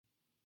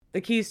The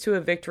keys to a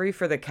victory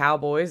for the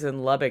Cowboys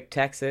in Lubbock,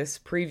 Texas,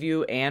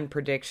 preview and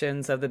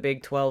predictions of the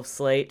Big 12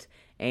 slate,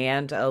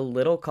 and a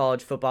little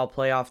college football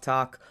playoff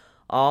talk,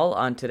 all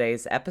on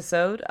today's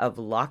episode of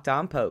Locked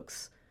On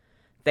Pokes.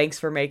 Thanks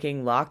for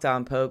making Locked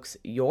On Pokes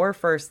your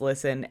first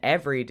listen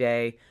every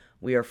day.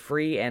 We are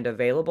free and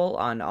available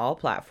on all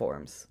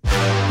platforms.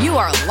 You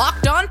are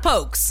Locked On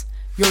Pokes,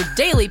 your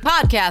daily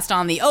podcast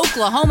on the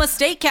Oklahoma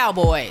State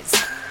Cowboys.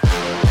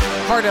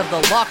 Part of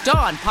the Locked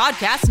On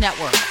Podcast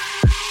Network.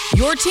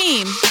 Your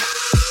team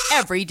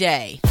every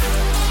day.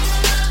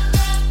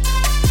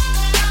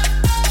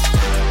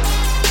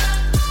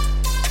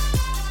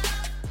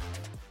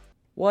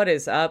 What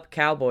is up,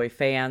 Cowboy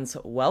fans?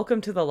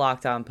 Welcome to the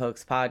Locked On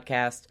Pokes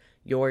podcast,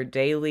 your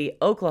daily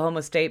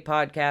Oklahoma State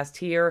podcast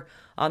here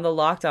on the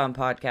Locked On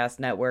Podcast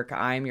Network.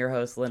 I'm your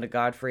host, Linda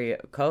Godfrey,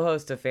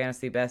 co-host of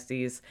Fantasy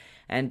Besties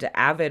and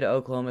avid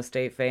Oklahoma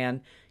State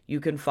fan. You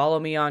can follow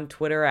me on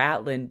Twitter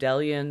at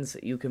Lindellians.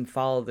 You can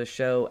follow the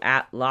show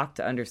at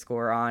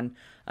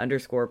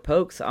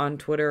Locked_on_Pokes on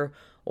Twitter,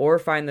 or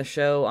find the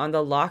show on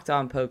the Locked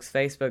On Pokes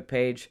Facebook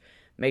page.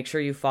 Make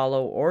sure you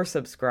follow or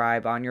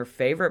subscribe on your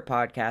favorite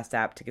podcast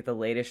app to get the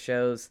latest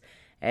shows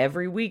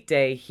every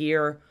weekday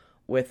here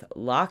with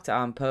Locked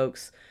On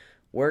Pokes.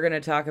 We're going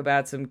to talk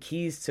about some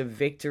keys to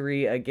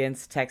victory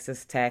against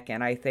Texas Tech,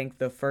 and I think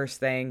the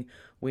first thing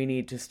we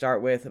need to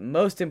start with,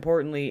 most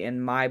importantly in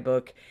my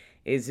book,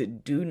 is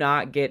do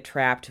not get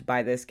trapped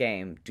by this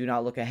game. Do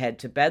not look ahead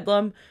to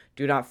Bedlam.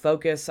 Do not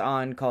focus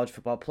on college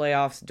football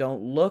playoffs.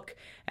 Don't look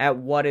at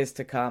what is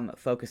to come.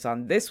 Focus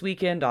on this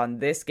weekend, on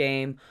this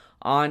game,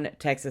 on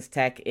Texas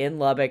Tech in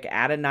Lubbock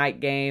at a night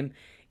game.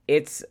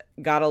 It's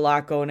got a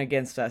lot going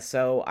against us.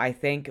 So I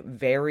think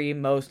very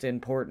most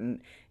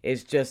important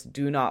is just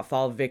do not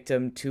fall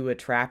victim to a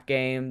trap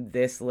game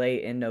this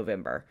late in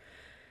November.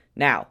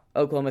 Now,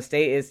 Oklahoma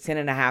State is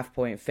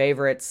 10.5-point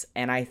favorites,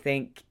 and I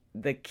think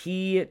the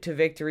key to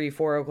victory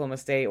for Oklahoma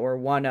State, or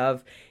one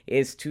of,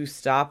 is to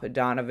stop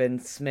Donovan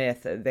Smith,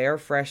 their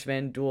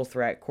freshman dual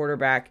threat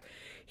quarterback.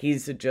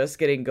 He's just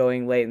getting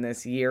going late in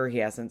this year. He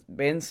hasn't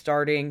been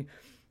starting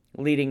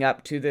leading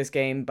up to this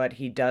game, but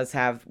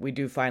we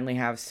do finally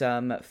have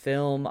some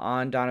film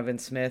on Donovan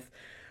Smith.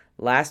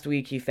 Last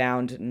week, he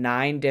found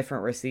 9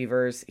 different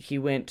receivers. He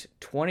went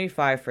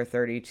 25 for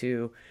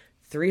 32,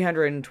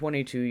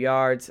 322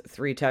 yards,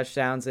 3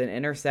 touchdowns, an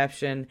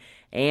interception,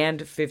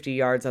 and 50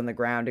 yards on the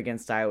ground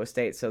against Iowa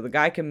State. So the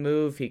guy can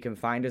move. He can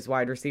find his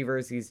wide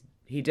receivers.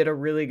 He did a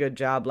really good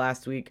job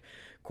last week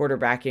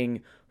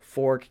quarterbacking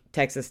for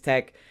Texas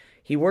Tech.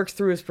 He works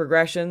through his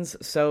progressions,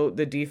 so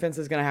the defense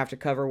is going to have to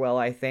cover well,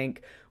 I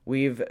think.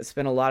 We've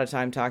spent a lot of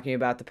time talking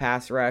about the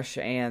pass rush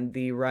and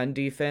the run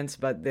defense,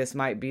 but this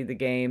might be the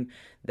game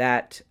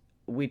that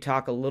we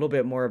talk a little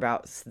bit more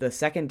about the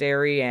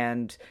secondary,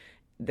 and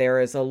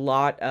there is a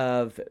lot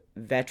of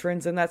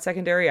veterans in that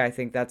secondary. I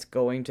think that's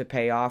going to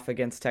pay off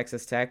against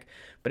Texas Tech,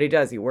 but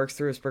he works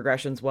through his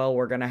progressions well.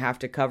 We're going to have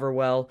to cover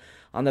well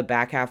on the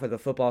back half of the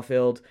football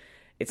field.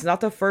 It's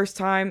not the first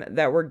time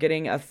that we're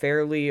getting a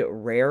fairly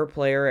rare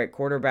player at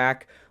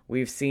quarterback.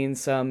 We've seen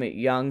some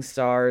young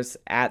stars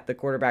at the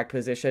quarterback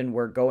position.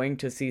 We're going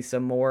to see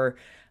some more,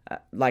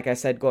 like I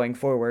said, going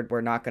forward. We're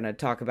not going to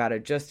talk about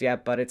it just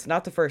yet, but it's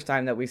not the first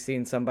time that we've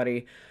seen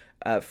somebody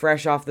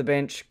fresh off the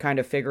bench kind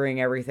of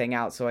figuring everything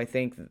out. So I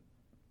think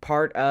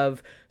part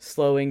of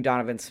slowing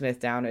Donovan Smith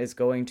down is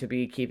going to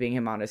be keeping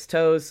him on his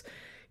toes,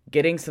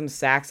 getting some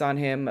sacks on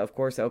him. Of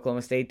course,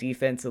 Oklahoma State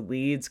defense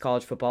leads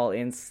college football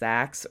in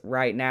sacks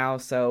right now.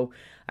 So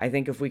I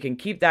think if we can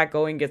keep that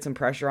going, get some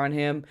pressure on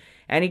him,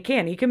 and he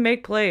can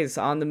make plays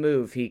on the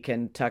move. He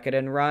can tuck it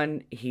and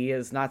run. He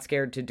is not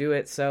scared to do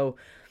it. So,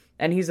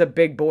 and he's a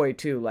big boy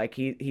too. Like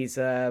he's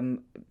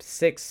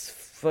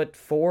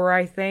 6'4",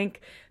 I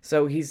think.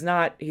 So he's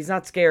not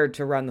scared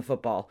to run the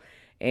football.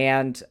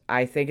 And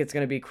I think it's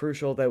going to be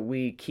crucial that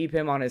we keep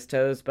him on his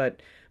toes,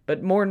 but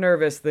more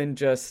nervous than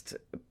just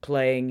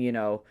playing,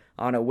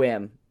 on a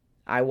whim.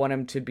 I want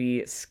him to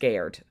be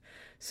scared.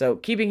 So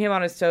keeping him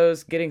on his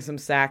toes, getting some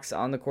sacks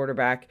on the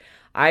quarterback.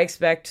 I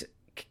expect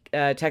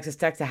Texas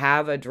Tech to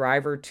have a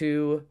drive or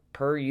two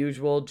per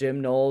usual.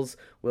 Jim Knowles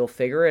will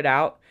figure it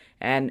out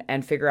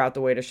and figure out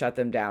the way to shut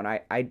them down.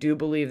 I do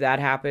believe that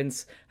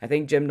happens. I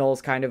think Jim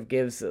Knowles kind of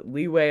gives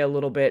leeway a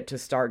little bit to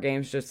start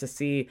games just to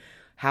see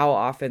how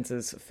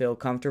offenses feel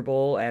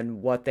comfortable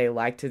and what they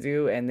like to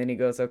do, and then he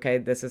goes, okay,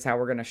 this is how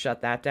we're going to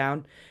shut that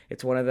down.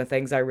 It's one of the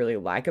things I really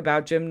like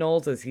about Jim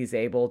Knowles is he's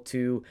able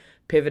to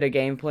pivot a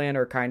game plan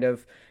or kind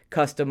of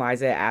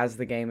customize it as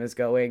the game is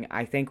going.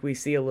 I think we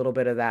see a little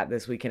bit of that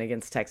this weekend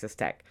against Texas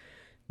Tech.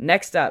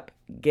 Next up,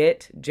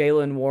 get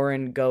Jaylen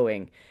Warren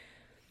going.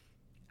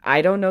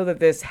 I don't know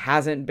that this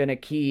hasn't been a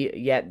key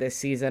yet this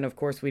season. Of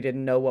course, we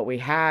didn't know what we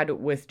had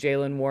with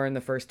Jaylen Warren the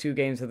first 2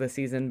 games of the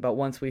season, but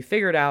once we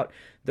figured out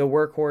the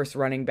workhorse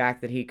running back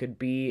that he could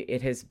be,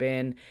 it has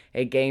been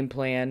a game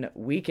plan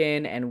week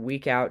in and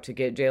week out to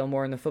get Jaylen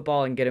Warren the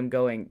football and get him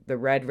going. The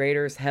Red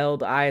Raiders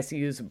held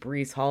ISU's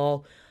Breece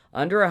Hall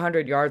under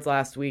 100 yards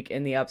last week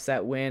in the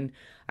upset win.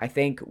 I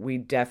think we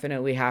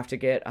definitely have to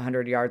get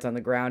 100 yards on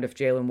the ground. If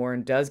Jaylen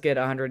Warren does get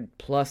 100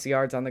 plus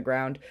yards on the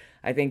ground,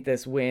 I think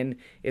this win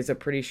is a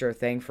pretty sure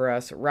thing for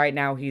us. Right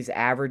now, he's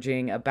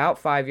averaging about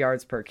 5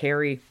 yards per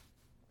carry.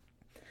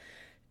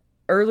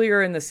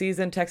 Earlier in the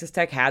season, Texas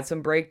Tech had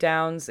some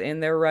breakdowns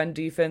in their run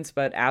defense,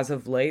 but as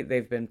of late,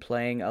 they've been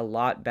playing a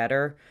lot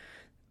better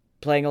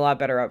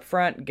up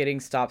front, getting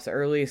stops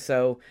early.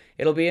 So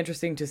it'll be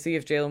interesting to see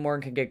if Jaylen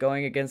Warren can get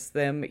going against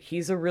them.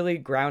 He's a really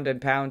ground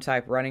and pound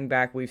type running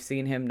back. We've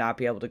seen him not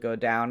be able to go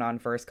down on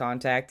first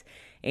contact,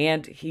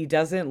 and he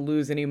doesn't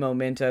lose any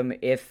momentum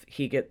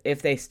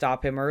if they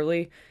stop him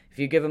early. If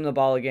you give him the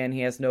ball again,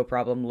 he has no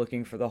problem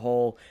looking for the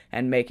hole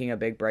and making a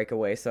big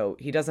breakaway. So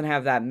he doesn't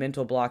have that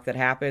mental block that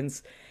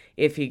happens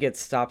if he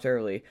gets stopped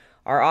early.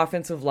 Our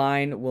offensive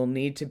line will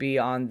need to be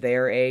on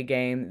their A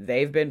game.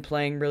 They've been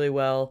playing really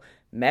well,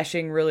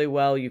 meshing really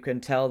well. You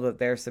can tell that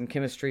there's some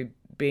chemistry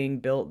being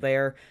built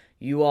there.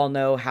 You all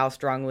know how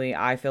strongly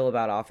I feel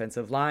about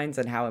offensive lines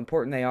and how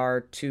important they are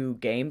to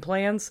game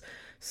plans.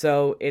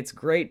 So it's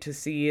great to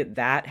see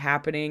that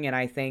happening, and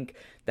I think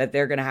that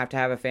they're going to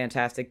have a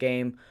fantastic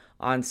game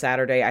on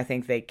Saturday. I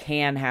think they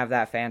can have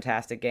that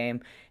fantastic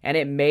game, and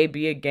it may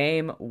be a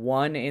game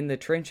won in the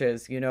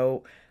trenches. You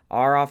know,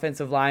 our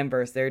offensive line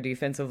versus their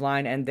defensive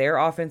line, and their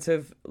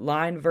offensive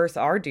line versus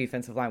our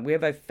defensive line. We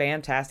have a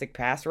fantastic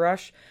pass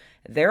rush.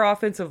 Their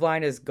offensive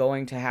line is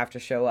going to have to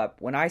show up.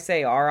 When I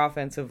say our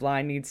offensive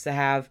line needs to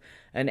have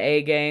an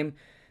A game,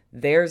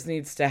 theirs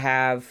needs to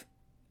have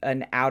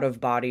an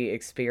out-of-body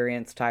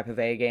experience type of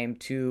A game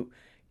to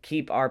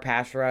keep our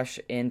pass rush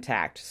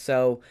intact.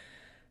 So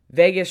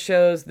Vegas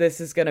shows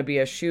this is going to be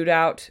a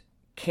shootout.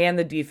 Can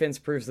the defense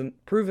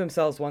prove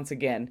themselves once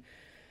again?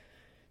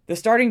 The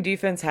starting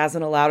defense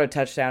hasn't allowed a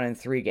touchdown in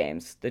 3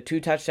 games. The 2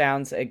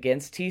 touchdowns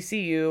against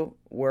TCU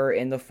were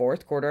in the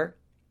fourth quarter.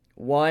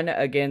 One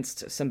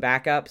against some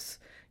backups.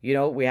 You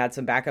know, we had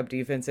some backup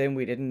defense in.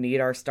 We didn't need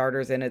our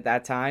starters in at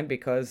that time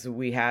because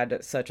we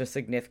had such a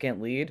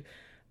significant lead.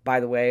 By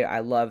the way, I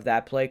love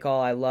that play call.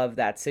 I love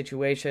that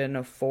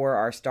situation for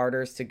our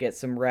starters to get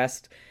some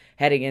rest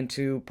heading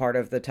into part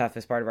of the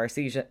toughest part of our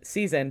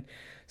season.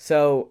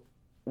 So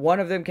one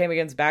of them came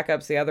against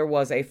backups. The other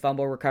was a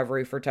fumble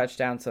recovery for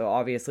touchdown. So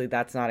obviously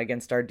that's not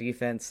against our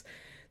defense.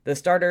 The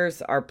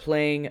starters are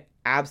playing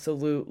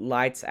absolute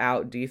lights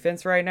out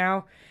defense right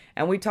now.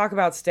 And we talk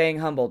about staying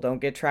humble.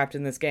 Don't get trapped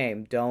in this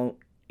game. Don't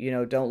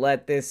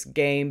let this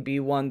game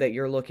be one that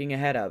you're looking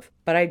ahead of.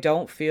 But I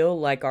don't feel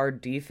like our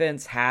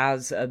defense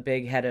has a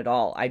big head at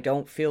all. I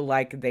don't feel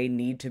like they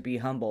need to be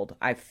humbled.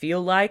 I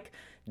feel like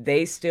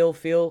they still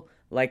feel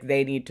like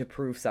they need to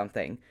prove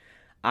something.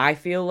 I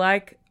feel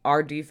like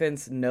our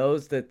defense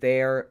knows that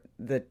they're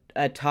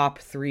a top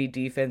 3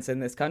 defense in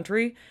this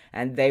country,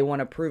 and they want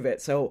to prove it.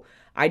 So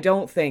I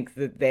don't think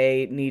that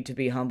they need to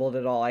be humbled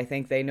at all. I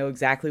think they know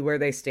exactly where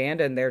they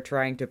stand, and they're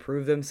trying to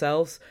prove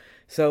themselves.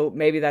 So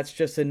maybe that's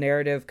just a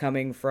narrative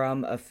coming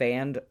from a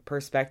fan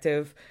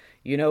perspective.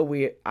 You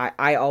know,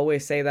 I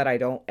always say that I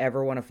don't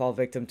ever want to fall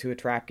victim to a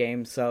trap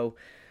game.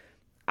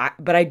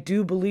 But I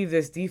do believe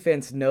this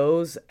defense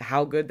knows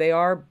how good they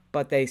are,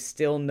 but they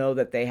still know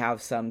that they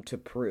have some to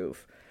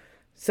prove.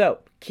 So,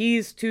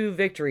 keys to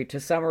victory, to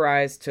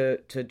summarize, to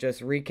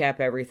just recap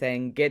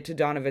everything: get to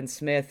Donovan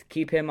Smith,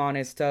 keep him on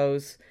his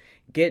toes,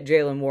 get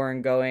Jaylen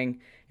Warren going,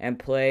 and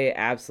play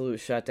absolute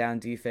shutdown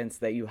defense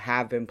that you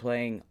have been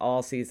playing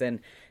all season.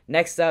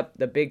 Next up,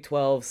 the Big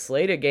 12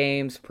 slate of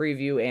games,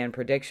 preview, and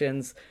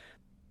predictions.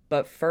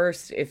 But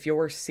first, if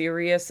you're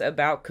serious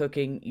about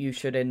cooking, you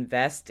should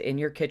invest in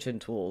your kitchen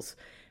tools.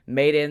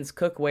 Made In's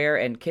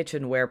cookware and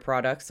kitchenware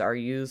products are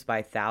used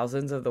by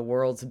thousands of the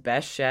world's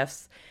best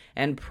chefs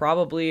and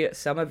probably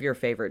some of your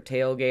favorite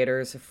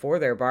tailgaters for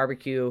their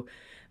barbecue.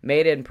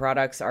 Made In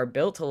products are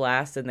built to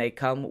last, and they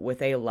come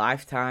with a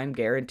lifetime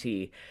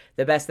guarantee.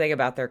 The best thing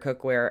about their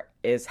cookware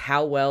is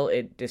how well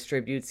it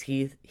distributes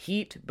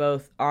heat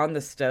both on the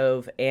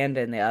stove and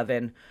in the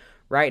oven.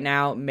 Right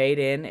now, Made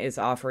In is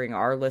offering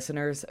our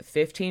listeners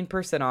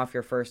 15% off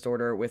your first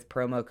order with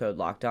promo code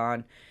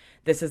LOCKEDON.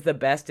 This is the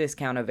best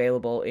discount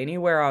available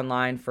anywhere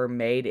online for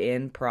Made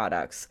In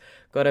products.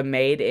 Go to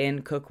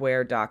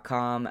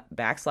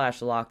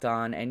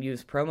madeincookware.com/LockedOn and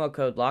use promo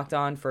code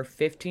LOCKEDON for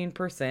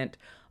 15%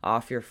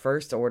 off your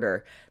first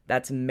order.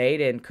 That's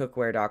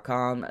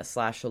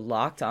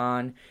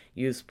madeincookware.com/LockedOn.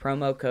 Use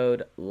promo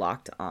code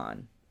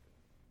LOCKEDON.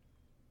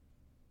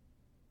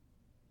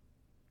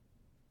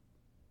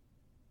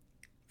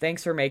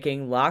 Thanks for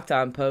making Locked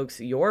On Pokes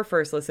your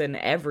first listen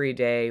every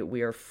day.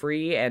 We are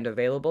free and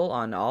available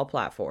on all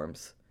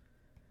platforms.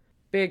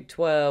 Big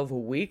 12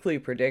 weekly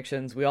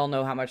predictions. We all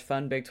know how much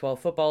fun Big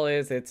 12 football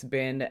is. It's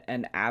been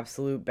an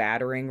absolute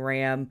battering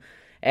ram.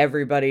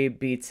 Everybody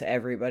beats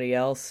everybody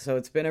else. So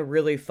it's been a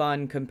really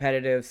fun,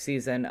 competitive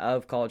season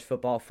of college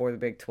football for the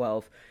Big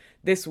 12.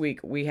 This week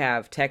we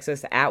have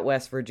Texas at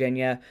West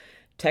Virginia.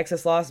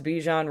 Texas lost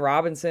Bijan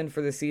Robinson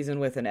for the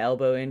season with an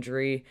elbow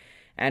injury.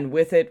 And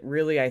with it,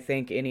 really, I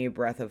think, any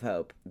breath of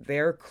hope.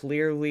 They're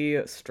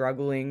clearly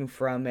struggling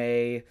from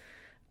a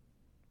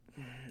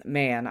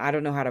man, I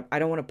don't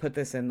want to put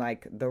this in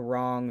like the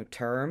wrong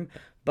term,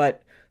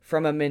 but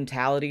from a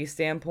mentality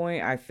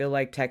standpoint, I feel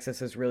like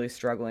Texas is really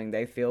struggling.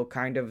 They feel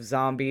kind of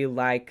zombie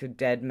like,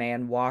 dead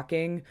man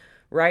walking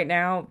right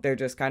now. They're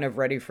just kind of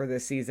ready for the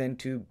season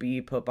to be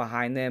put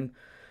behind them.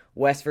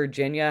 West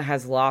Virginia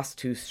has lost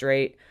 2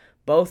 straight.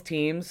 Both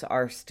teams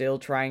are still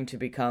trying to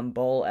become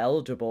bowl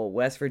eligible.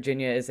 West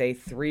Virginia is a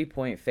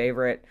 3-point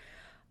favorite.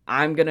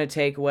 I'm going to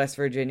take West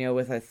Virginia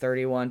with a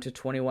 31 to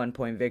 21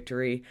 point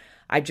victory.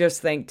 I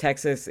just think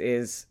Texas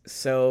is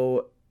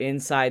so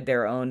inside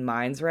their own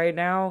minds right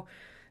now.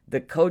 The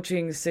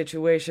coaching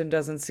situation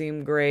doesn't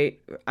seem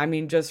great. I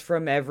mean, just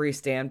from every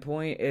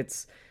standpoint,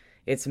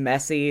 it's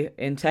messy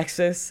in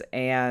Texas,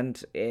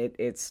 and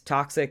it's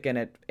toxic, and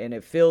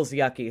it feels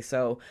yucky.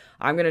 So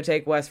I'm going to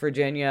take West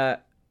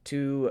Virginia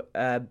to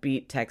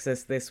beat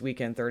Texas this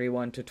weekend,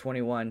 31 to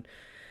 21.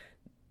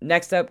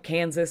 Next up,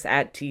 Kansas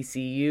at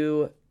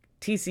TCU.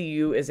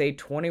 TCU is a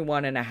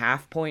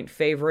 21.5 point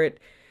favorite.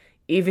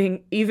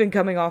 Even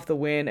coming off the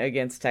win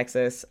against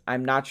Texas,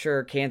 I'm not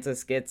sure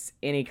Kansas gets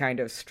any kind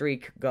of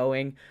streak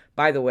going.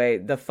 By the way,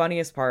 the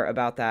funniest part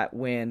about that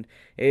win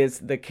is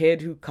the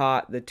kid who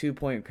caught the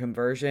 2-point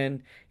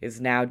conversion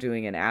is now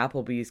doing an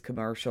Applebee's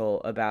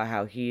commercial about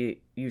how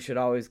you should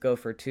always go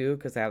for 2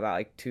 because they have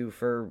like 2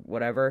 for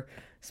whatever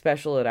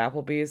special at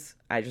Applebee's.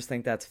 I just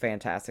think that's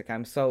fantastic.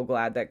 I'm so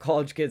glad that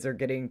college kids are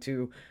getting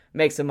to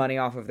make some money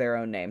off of their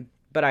own name.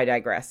 But I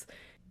digress.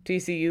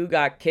 TCU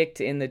got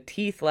kicked in the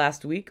teeth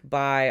last week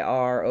by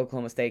our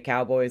Oklahoma State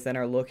Cowboys and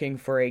are looking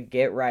for a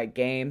get-right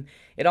game.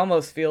 It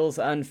almost feels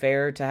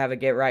unfair to have a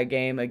get-right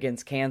game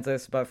against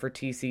Kansas, but for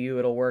TCU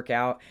it'll work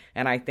out,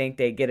 and I think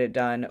they get it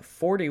done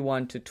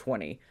 41 to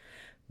 20.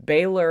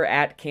 Baylor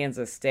at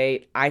Kansas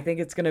State. I think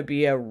it's going to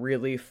be a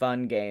really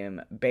fun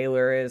game.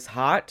 Baylor is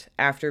hot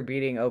after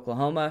beating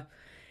Oklahoma.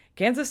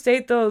 Kansas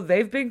State, though,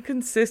 they've been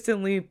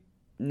consistently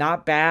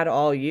not bad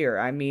all year.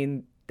 I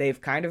mean,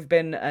 they've kind of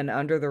been an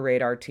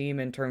under-the-radar team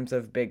in terms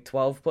of Big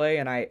 12 play,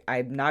 and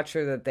I'm not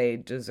sure that they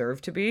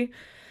deserve to be.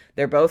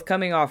 They're both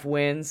coming off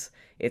wins.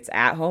 It's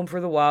at home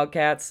for the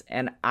Wildcats,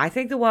 and I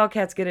think the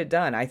Wildcats get it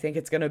done. I think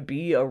it's going to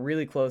be a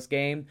really close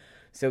game,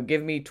 so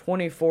give me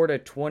 24 to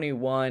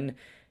 21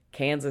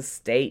 Kansas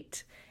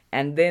State.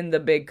 And then the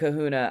big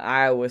kahuna,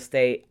 Iowa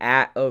State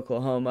at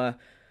Oklahoma.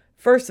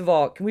 First of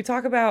all, can we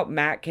talk about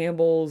Matt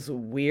Campbell's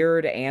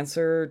weird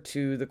answer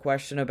to the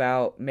question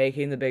about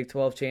making the Big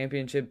 12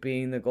 championship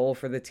being the goal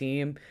for the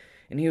team?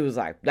 And he was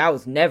like, that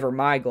was never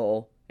my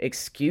goal.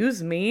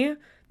 Excuse me?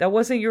 That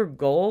wasn't your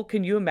goal?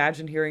 Can you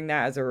imagine hearing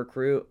that as a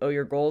recruit? Oh,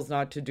 your goal is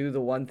not to do the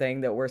one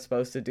thing that we're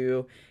supposed to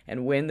do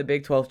and win the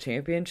Big 12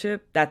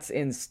 championship?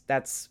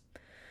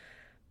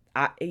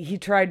 He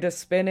tried to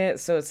spin it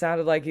so it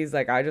sounded like he's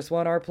like, I just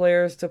want our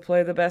players to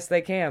play the best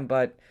they can,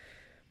 but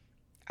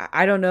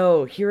I don't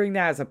know, hearing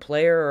that as a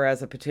player or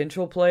as a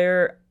potential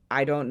player,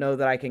 I don't know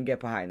that I can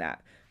get behind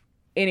that.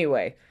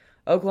 Anyway,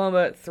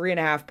 Oklahoma,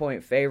 3.5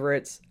 point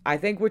favorites. I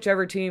think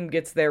whichever team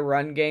gets their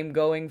run game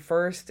going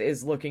first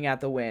is looking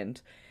at the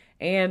wind.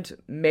 And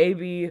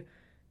maybe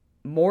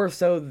more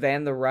so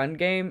than the run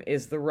game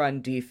is the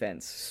run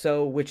defense.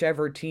 So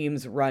whichever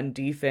team's run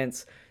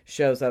defense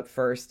shows up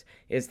first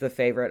is the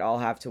favorite. I'll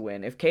have to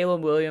win. If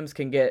Caleb Williams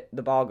can get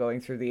the ball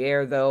going through the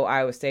air, though,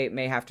 Iowa State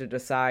may have to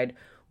decide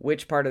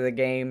which part of the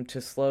game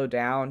to slow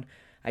down.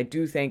 I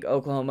do think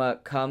Oklahoma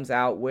comes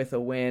out with a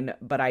win,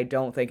 but I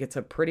don't think it's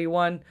a pretty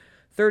one.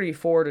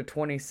 34 to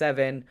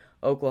 27,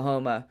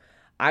 Oklahoma.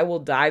 I will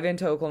dive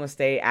into Oklahoma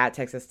State at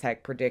Texas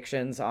Tech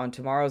predictions on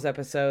tomorrow's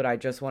episode. I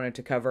just wanted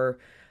to cover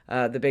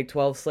the Big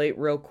 12 slate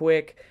real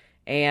quick.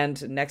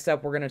 And next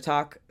up, we're going to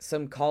talk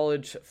some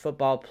college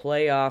football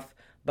playoff.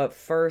 But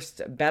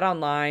first,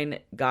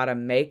 BetOnline got a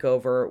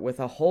makeover with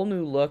a whole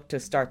new look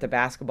to start the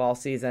basketball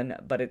season,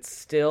 but it's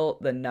still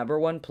the number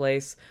one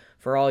place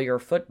for all your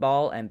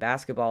football and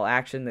basketball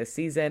action this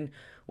season,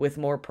 with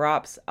more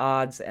props,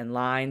 odds, and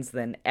lines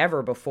than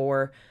ever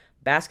before.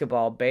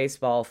 Basketball,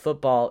 baseball,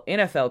 football,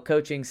 NFL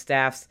coaching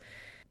staffs.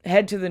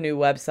 Head to the new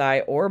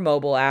website or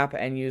mobile app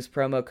and use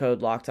promo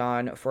code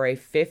LOCKEDON for a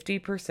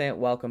 50%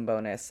 welcome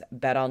bonus.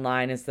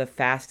 BetOnline is the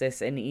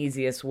fastest and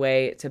easiest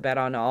way to bet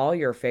on all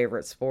your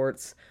favorite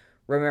sports.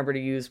 Remember to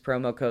use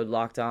promo code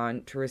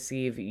LOCKEDON to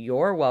receive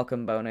your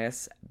welcome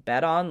bonus.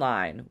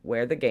 BetOnline,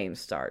 where the game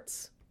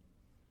starts.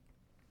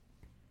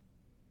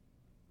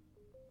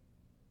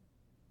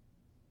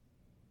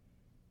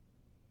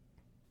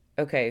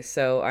 Okay,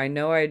 so I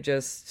know I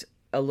just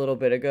a little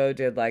bit ago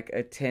did like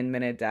a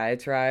 10-minute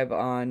diatribe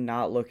on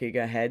not looking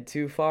ahead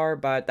too far,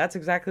 but that's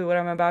exactly what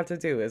I'm about to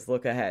do, is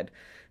look ahead.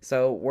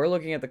 So we're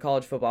looking at the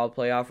college football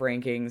playoff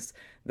rankings,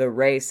 the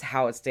race,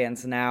 how it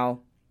stands now.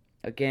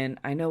 Again,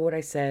 I know what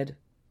I said.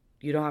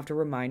 You don't have to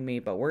remind me,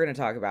 but we're going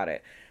to talk about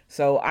it.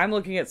 So I'm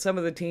looking at some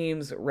of the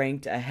teams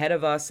ranked ahead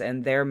of us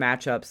and their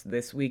matchups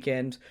this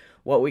weekend,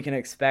 what we can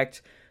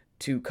expect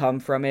to come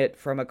from it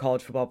from a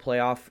college football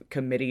playoff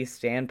committee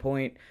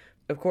standpoint.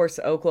 Of course,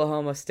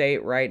 Oklahoma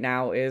State right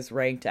now is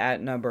ranked at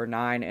number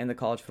 9 in the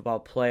college football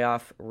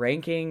playoff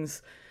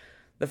rankings.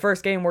 The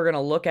first game we're going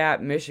to look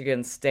at,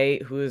 Michigan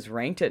State, who is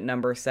ranked at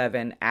number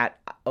 7, at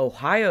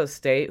Ohio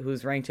State,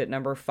 who's ranked at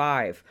number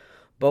 5.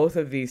 Both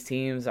of these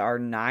teams are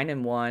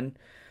 9-1.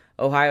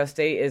 Ohio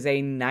State is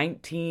a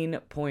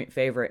 19-point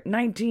favorite.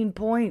 19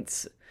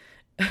 points!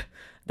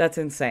 That's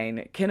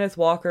insane. Kenneth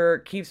Walker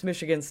keeps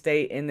Michigan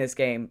State in this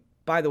game.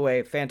 By the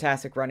way,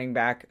 fantastic running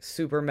back,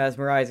 super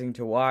mesmerizing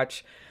to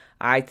watch.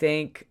 I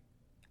think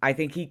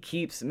he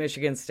keeps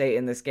Michigan State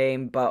in this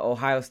game, but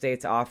Ohio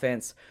State's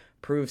offense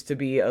proves to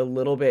be a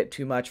little bit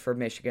too much for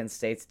Michigan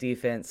State's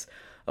defense.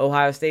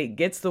 Ohio State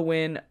gets the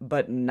win,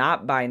 but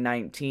not by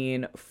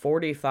 19,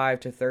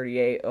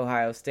 45-38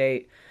 Ohio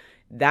State.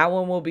 That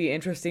one will be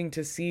interesting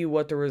to see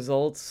what the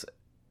results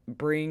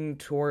bring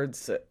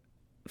towards,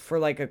 for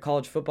like a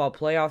college football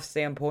playoff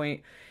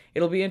standpoint.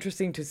 It'll be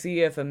interesting to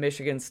see if a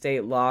Michigan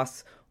State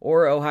loss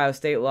or Ohio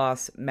State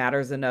loss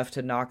matters enough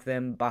to knock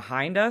them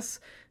behind us,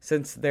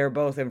 since they're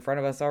both in front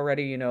of us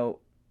already. You know,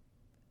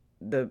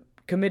 the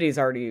committee's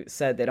already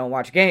said they don't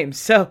watch games,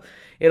 so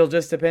it'll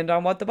just depend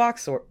on what the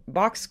box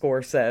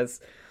score says.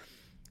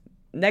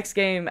 Next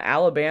game,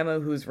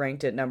 Alabama, who's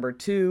ranked at number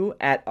 2,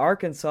 at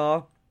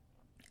Arkansas.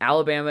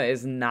 Alabama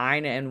is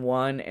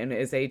 9-1 and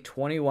is a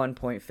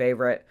 21-point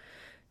favorite.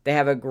 They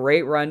have a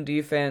great run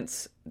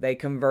defense. They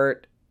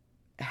convert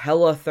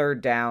hella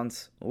third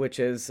downs, which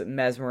is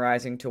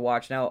mesmerizing to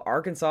watch. Now,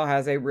 Arkansas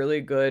has a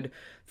really good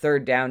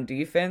third down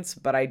defense,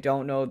 but I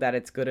don't know that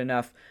it's good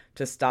enough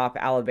to stop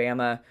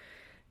Alabama.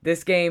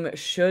 This game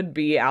should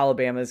be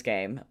Alabama's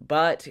game,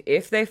 but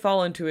if they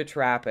fall into a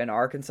trap and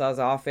Arkansas's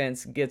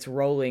offense gets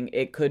rolling,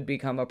 it could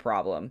become a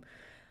problem.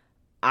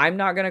 I'm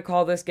not going to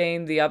call this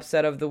game the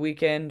upset of the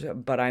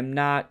weekend, but I'm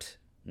not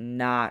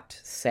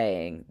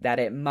saying that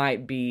it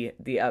might be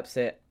the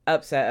upset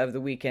of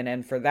the weekend,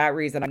 and for that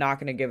reason, I'm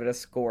not going to give it a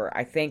score.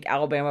 I think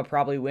Alabama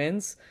probably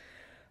wins,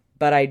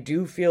 but I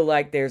do feel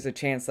like there's a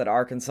chance that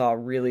Arkansas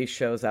really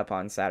shows up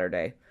on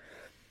Saturday.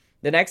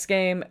 The next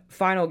game,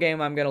 final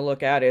game I'm going to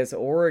look at, is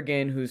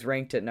Oregon, who's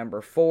ranked at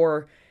number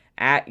 4,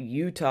 at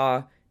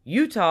Utah.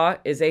 Utah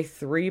is a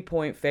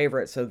 3-point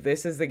favorite, so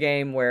this is the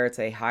game where it's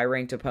a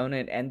high-ranked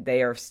opponent, and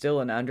they are still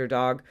an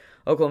underdog.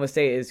 Oklahoma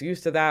State is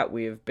used to that.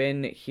 We have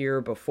been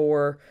here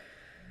before.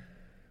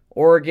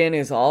 Oregon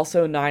is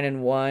also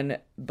 9-1,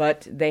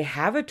 but they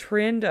have a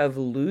trend of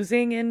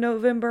losing in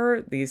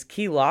November. These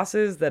key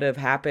losses that have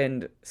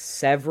happened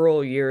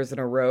several years in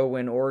a row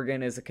when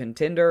Oregon is a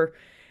contender,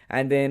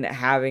 and then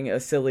having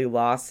a silly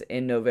loss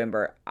in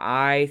November.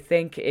 I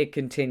think it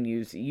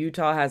continues.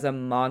 Utah has a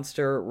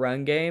monster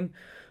run game,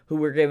 who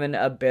were given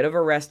a bit of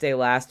a rest day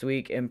last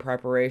week in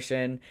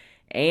preparation,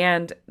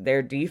 and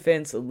their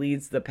defense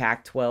leads the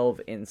Pac-12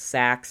 in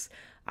sacks.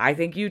 I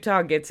think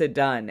Utah gets it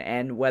done,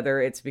 and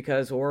whether it's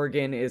because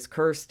Oregon is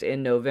cursed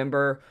in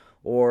November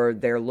or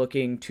they're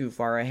looking too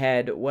far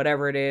ahead,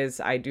 whatever it is,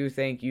 I do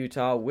think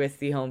Utah, with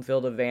the home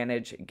field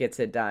advantage, gets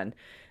it done.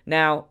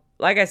 Now,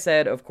 like I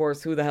said, of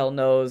course, who the hell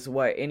knows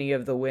what any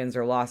of the wins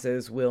or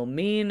losses will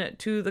mean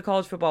to the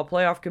College Football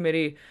Playoff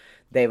Committee.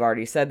 They've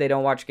already said they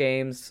don't watch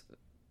games,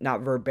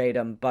 not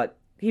verbatim, but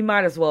he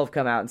might as well have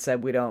come out and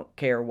said we don't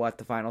care what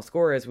the final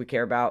score is. We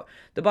care about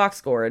the box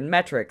score and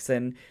metrics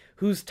and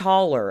who's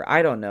taller.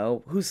 I don't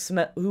know.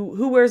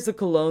 Who wears the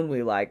cologne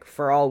we like.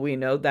 For all we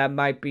know, that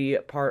might be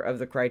part of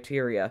the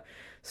criteria.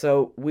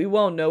 So we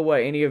won't know what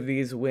any of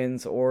these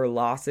wins or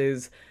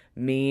losses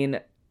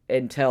mean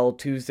until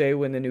Tuesday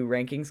when the new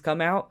rankings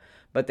come out.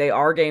 But they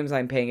are games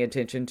I'm paying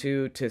attention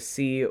to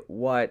see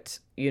what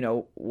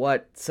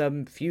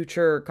some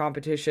future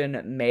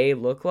competition may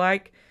look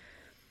like.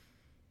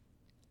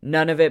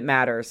 None of it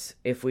matters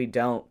if we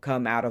don't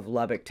come out of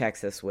Lubbock,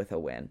 Texas with a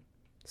win.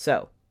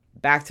 So,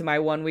 back to my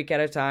 1 week at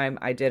a time.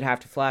 I did have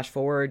to flash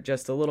forward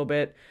just a little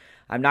bit.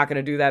 I'm not going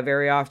to do that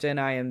very often.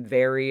 I am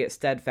very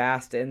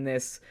steadfast in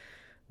this.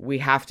 We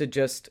have to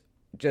just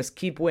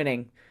keep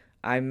winning.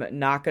 I'm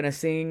not going to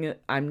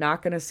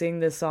sing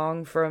this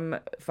song from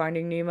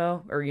Finding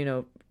Nemo,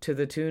 or to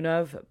the tune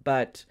of,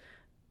 but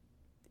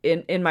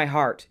in my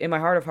heart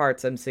of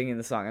hearts, I'm singing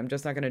the song. I'm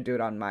just not going to do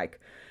it on mic.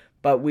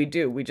 But we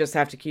just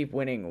have to keep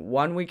winning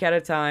 1 week at a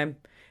time.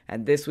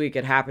 And this week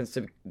it happens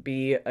to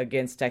be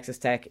against Texas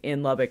Tech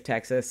in Lubbock,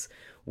 Texas.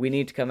 We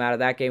need to come out of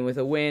that game with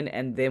a win,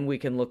 and then we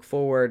can look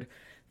forward.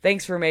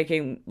 Thanks for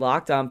making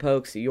Locked On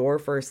Pokes your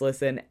first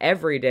listen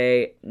every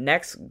day.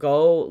 Next,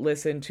 go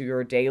listen to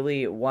your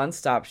daily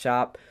one-stop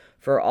shop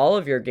for all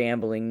of your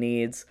gambling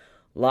needs,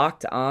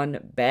 Locked On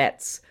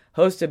Bets,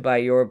 hosted by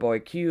your boy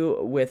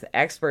Q, with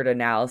expert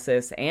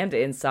analysis and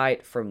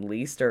insight from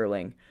Lee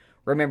Sterling.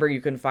 Remember, you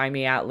can find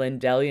me at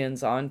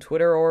Lindellians on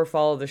Twitter, or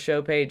follow the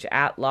show page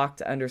at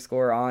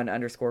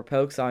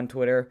Locked_on_Pokes on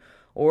Twitter,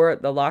 or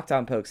the Locked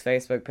On Pokes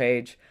Facebook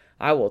page.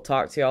 I will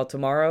talk to y'all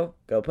tomorrow.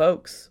 Go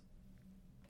Pokes!